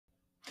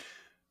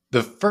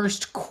The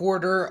first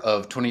quarter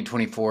of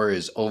 2024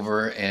 is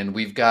over, and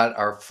we've got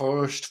our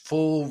first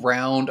full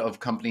round of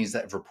companies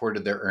that have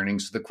reported their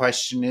earnings. So the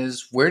question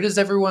is, where does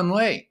everyone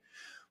lay?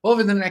 Well,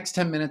 over the next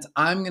 10 minutes,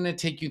 I'm going to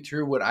take you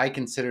through what I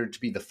consider to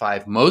be the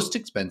 5 most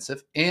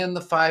expensive and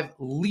the 5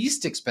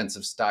 least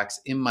expensive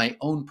stocks in my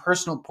own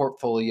personal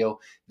portfolio,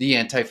 the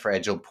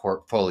antifragile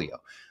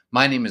portfolio.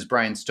 My name is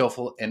Brian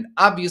Stoffel, and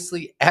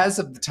obviously, as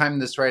of the time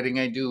of this writing,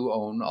 I do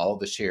own all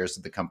the shares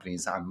of the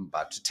companies I'm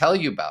about to tell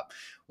you about.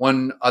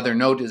 One other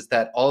note is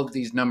that all of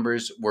these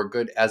numbers were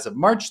good as of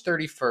March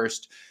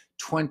 31st,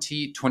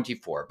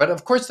 2024. But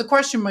of course, the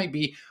question might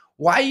be,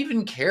 why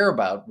even care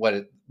about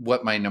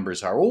what my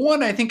numbers are? Well,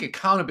 one, I think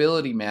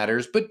accountability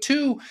matters, but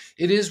two,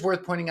 it is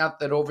worth pointing out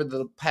that over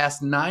the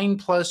past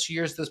 9+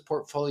 years, this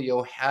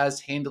portfolio has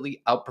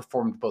handily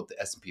outperformed both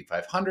the S&P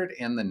 500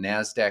 and the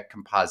NASDAQ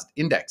Composite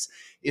Index.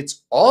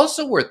 It's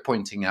also worth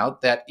pointing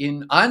out that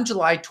on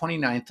July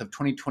 29th of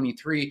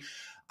 2023,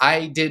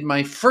 I did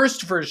my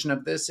first version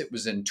of this. It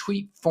was in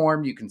tweet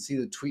form. You can see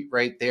the tweet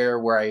right there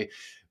where I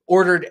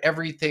ordered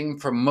everything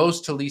from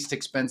most to least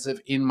expensive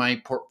in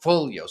my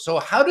portfolio. So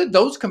how did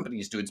those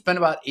companies do? It's been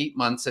about 8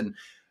 months, and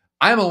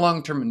I'm a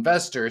long-term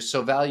investor,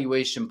 so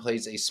valuation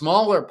plays a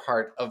smaller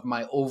part of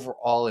my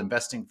overall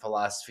investing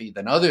philosophy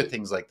than other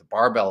things like the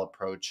barbell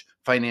approach,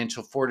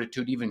 financial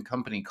fortitude, even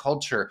company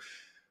culture.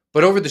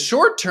 But over the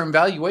short term,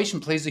 valuation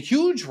plays a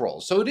huge role.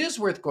 So it is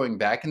worth going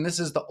back. And this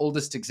is the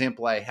oldest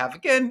example I have.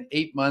 Again,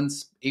 8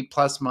 months,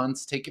 8+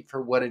 months, take it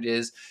for what it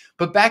is.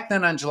 But back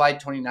then on July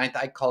 29th,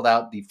 I called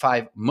out the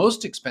 5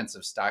 most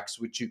expensive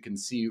stocks, which you can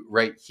see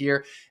right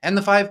here, and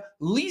the 5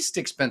 least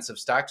expensive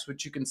stocks,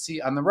 which you can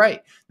see on the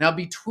right. Now,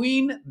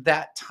 between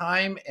that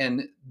time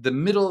and the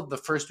middle of the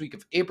first week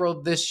of April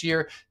this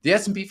year, the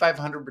S&P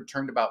 500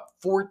 returned about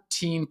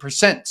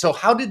 14%. So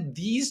how did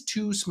these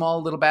two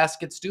small little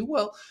baskets do?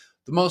 Well,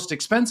 the most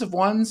expensive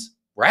ones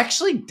were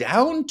actually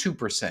down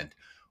 2%,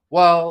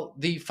 while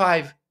the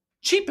 5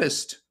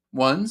 cheapest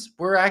ones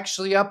were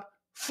actually up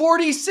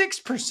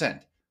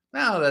 46%.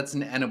 Now, that's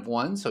an N of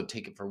 1, so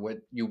take it for what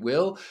you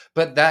will,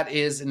 but that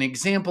is an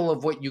example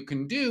of what you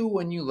can do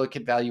when you look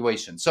at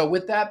valuation. So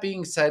with that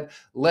being said,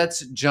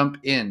 let's jump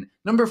in.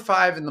 Number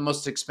 5 and the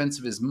most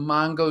expensive is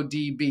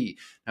MongoDB.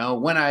 Now,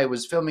 when I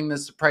was filming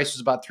this, the price was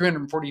about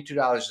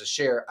 $342 a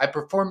share. I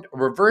performed a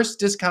reverse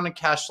discounted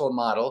cash flow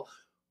model,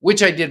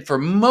 which I did for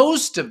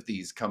most of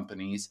these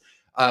companies,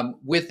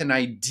 with an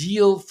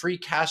ideal free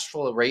cash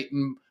flow rate.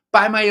 And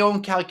by my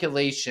own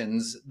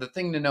calculations, the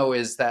thing to know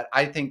is that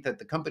I think that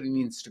the company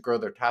needs to grow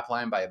their top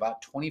line by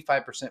about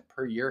 25%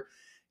 per year.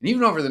 And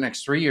even over the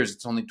next 3 years,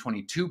 it's only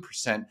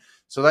 22%.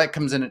 So that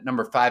comes in at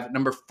number 5. At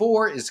number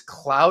 4 is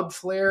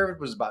Cloudflare. It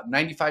was about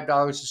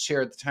 $95 a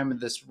share at the time of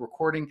this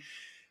recording.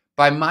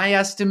 By my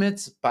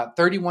estimates, about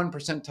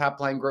 31% top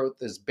line growth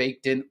is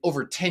baked in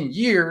over 10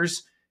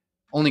 years,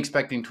 only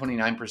expecting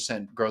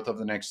 29% growth over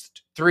the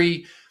next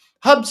 3.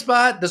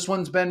 HubSpot, this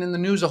one's been in the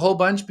news a whole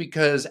bunch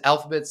because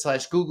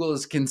Alphabet/Google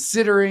is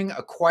considering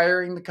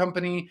acquiring the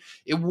company.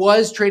 It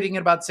was trading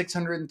at about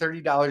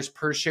 $630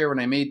 per share when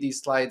I made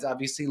these slides.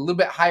 Obviously, a little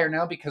bit higher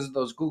now because of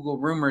those Google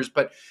rumors.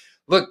 But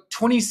look,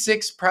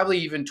 26, probably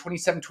even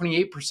 27,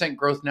 28%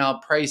 growth now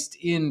priced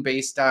in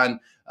based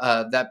on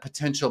that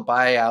potential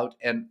buyout.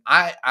 And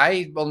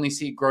I only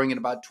see it growing at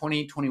about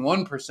 20,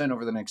 21%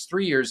 over the next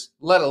 3 years,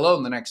 let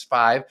alone the next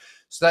 5.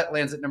 So that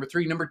lands at number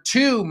 3. Number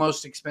 2,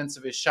 most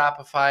expensive, is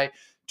Shopify,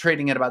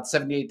 trading at about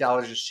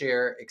 $78 a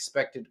share,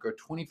 expected to grow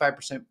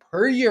 25%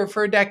 per year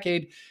for a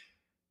decade,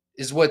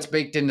 is what's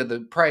baked into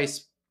the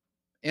price.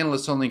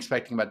 Analysts only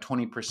expecting about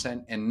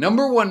 20%. And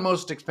number 1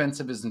 most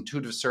expensive is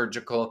Intuitive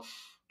Surgical,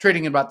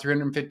 trading at about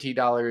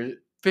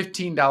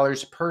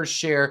 $315 per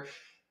share.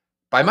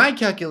 By my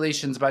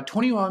calculations, about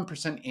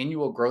 21%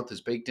 annual growth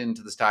is baked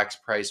into the stock's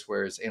price,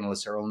 whereas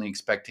analysts are only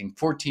expecting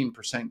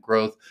 14%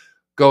 growth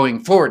going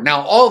forward.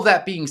 Now, all of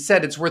that being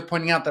said, it's worth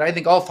pointing out that I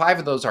think all 5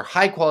 of those are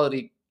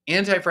high-quality,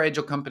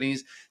 anti-fragile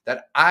companies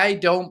that I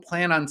don't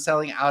plan on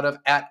selling out of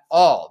at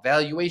all.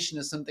 Valuation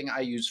is something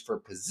I use for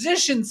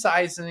position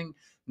sizing,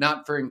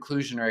 not for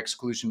inclusion or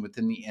exclusion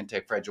within the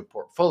anti-fragile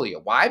portfolio.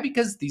 Why?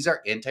 Because these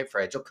are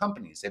anti-fragile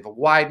companies. They have a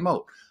wide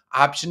moat,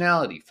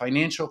 optionality,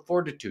 financial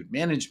fortitude,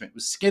 management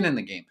with skin in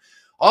the game.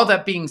 All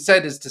that being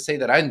said is to say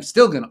that I'm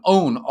still going to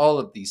own all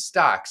of these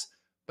stocks.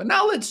 But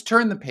now let's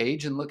turn the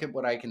page and look at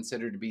what I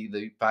consider to be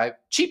the 5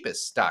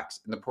 cheapest stocks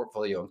in the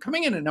portfolio. And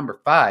coming in at number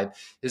 5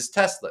 is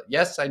Tesla.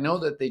 Yes, I know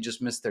that they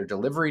just missed their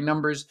delivery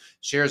numbers.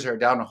 Shares are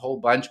down a whole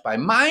bunch. By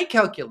my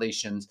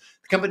calculations,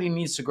 the company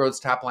needs to grow its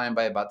top line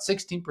by about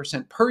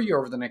 16% per year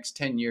over the next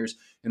 10 years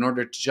in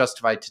order to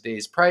justify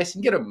today's price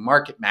and get a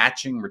market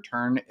matching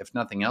return, if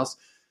nothing else.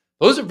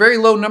 Those are very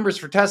low numbers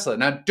for Tesla.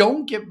 Now,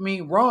 don't get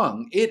me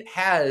wrong. It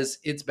has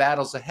its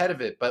battles ahead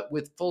of it, but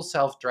with full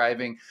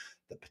self-driving,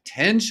 the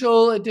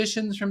potential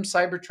additions from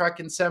Cybertruck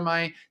and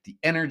Semi, the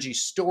energy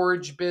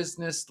storage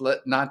business,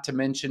 not to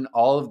mention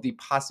all of the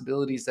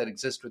possibilities that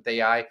exist with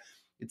AI,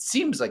 it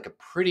seems like a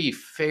pretty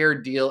fair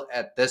deal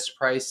at this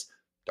price.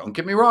 Don't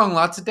get me wrong,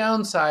 lots of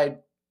downside.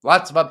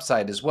 Lots of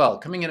upside as well.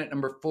 Coming in at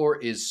number 4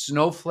 is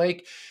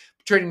Snowflake,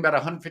 trading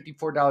about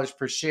 $154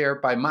 per share.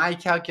 By my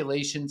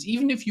calculations,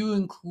 even if you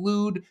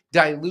include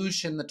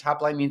dilution, the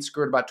top line needs to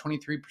grow at about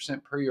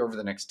 23% per year over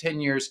the next 10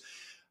 years.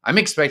 I'm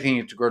expecting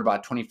it to grow at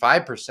about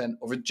 25%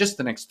 over just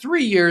the next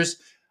 3 years.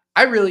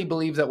 I really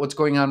believe that what's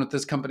going on with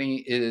this company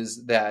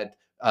is that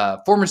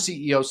former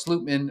CEO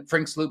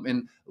Frank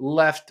Slootman,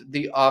 left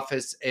the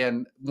office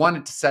and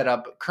wanted to set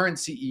up current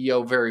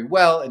CEO very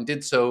well, and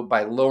did so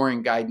by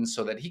lowering guidance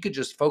so that he could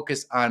just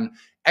focus on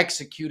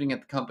executing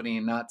at the company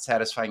and not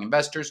satisfying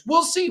investors.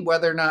 We'll see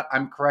whether or not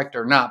I'm correct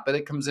or not, but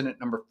it comes in at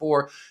number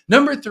 4.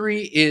 Number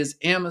 3 is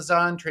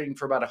Amazon, trading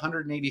for about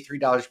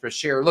 $183 per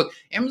share. Look,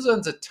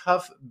 Amazon's a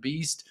tough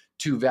beast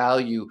to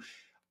value.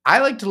 I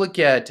like to look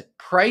at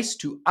price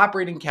to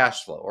operating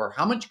cash flow, or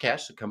how much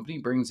cash the company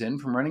brings in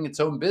from running its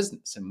own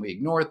business. And we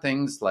ignore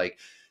things like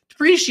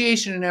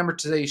depreciation and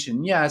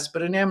amortization, yes,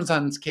 but in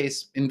Amazon's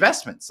case,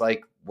 investments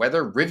like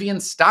whether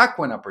Rivian stock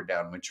went up or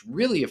down, which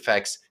really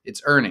affects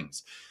its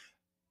earnings.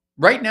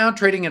 Right now,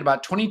 trading at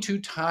about 22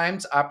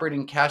 times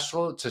operating cash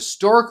flow. Its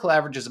historical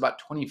average is about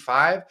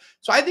 25.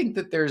 So I think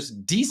that there's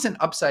decent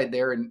upside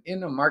there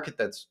in a market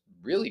that's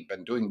really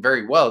been doing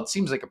very well. It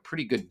seems like a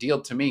pretty good deal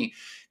to me.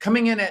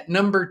 Coming in at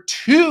number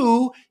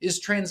 2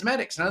 is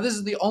Transmedics. Now, this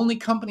is the only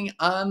company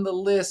on the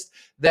list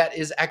that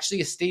is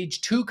actually a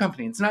stage 2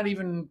 company. It's not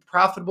even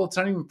profitable. It's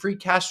not even free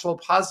cash flow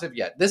positive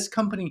yet. This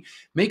company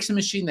makes a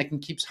machine that can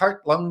keep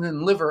heart, lung,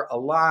 and liver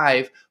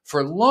alive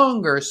for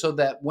longer, so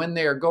that when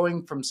they are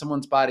going from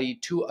someone's body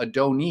to a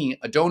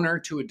donor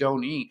to a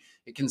donee,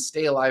 it can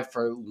stay alive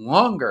for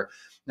longer.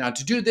 Now,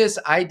 to do this,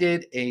 I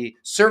did a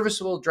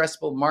serviceable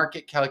addressable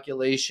market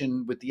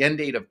calculation with the end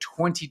date of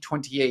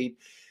 2028.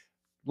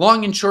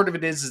 Long and short of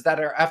it is that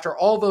after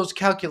all those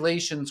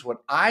calculations,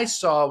 what I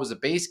saw was a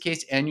base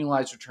case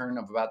annualized return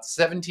of about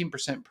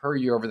 17% per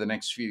year over the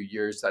next few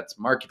years. That's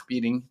market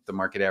beating. The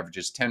market average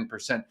is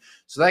 10%.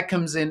 So that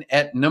comes in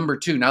at number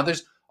 2. Now,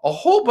 there's a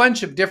whole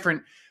bunch of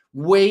different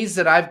ways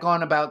that I've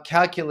gone about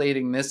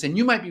calculating this. And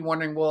you might be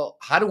wondering, well,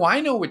 how do I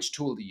know which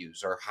tool to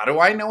use? Or how do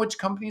I know which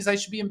companies I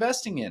should be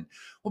investing in?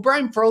 Well,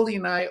 Brian Feroldi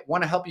and I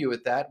want to help you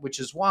with that, which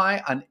is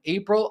why on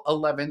April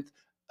 11th,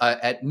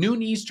 at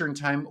noon Eastern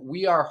time,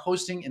 we are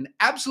hosting an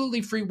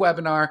absolutely free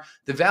webinar,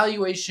 The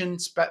Valuation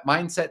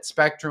Mindset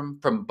Spectrum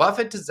from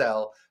Buffett to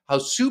Zell, How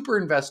Super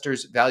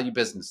Investors Value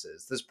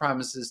Businesses. This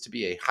promises to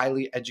be a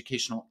highly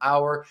educational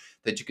hour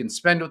that you can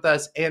spend with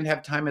us and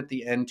have time at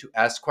the end to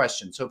ask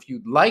questions. So if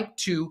you'd like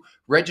to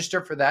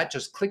register for that,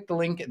 just click the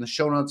link in the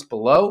show notes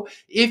below.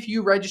 If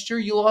you register,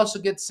 you'll also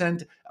get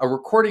sent a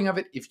recording of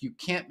it if you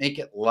can't make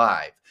it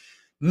live.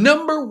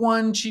 Number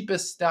 1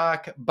 cheapest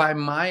stock by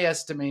my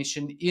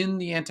estimation in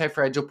the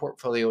antifragile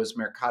portfolio is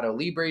Mercado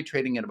Libre,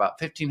 trading at about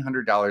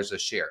 $1,500 a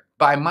share.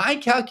 By my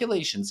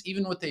calculations,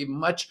 even with a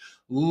much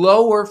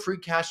lower free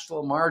cash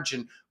flow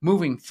margin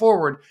moving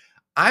forward,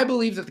 I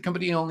believe that the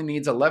company only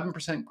needs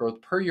 11%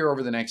 growth per year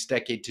over the next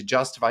decade to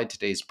justify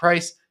today's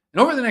price. And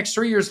over the next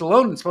 3 years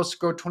alone, it's supposed to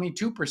grow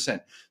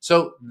 22%.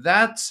 So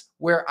that's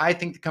where I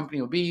think the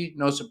company will be.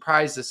 No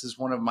surprise, this is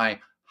one of my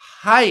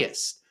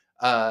highest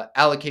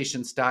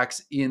allocation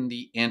stocks in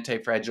the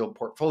anti-fragile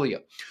portfolio.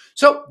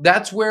 So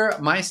that's where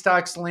my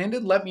stocks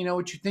landed. Let me know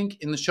what you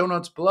think in the show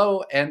notes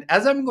below. And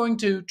as I'm going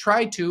to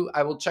try to,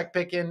 I will check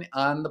back in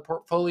on the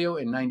portfolio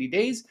in 90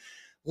 days,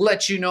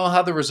 let you know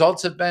how the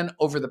results have been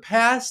over the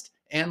past,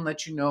 and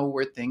let you know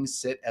where things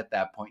sit at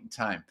that point in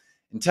time.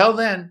 Until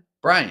then,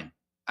 Brian,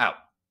 out.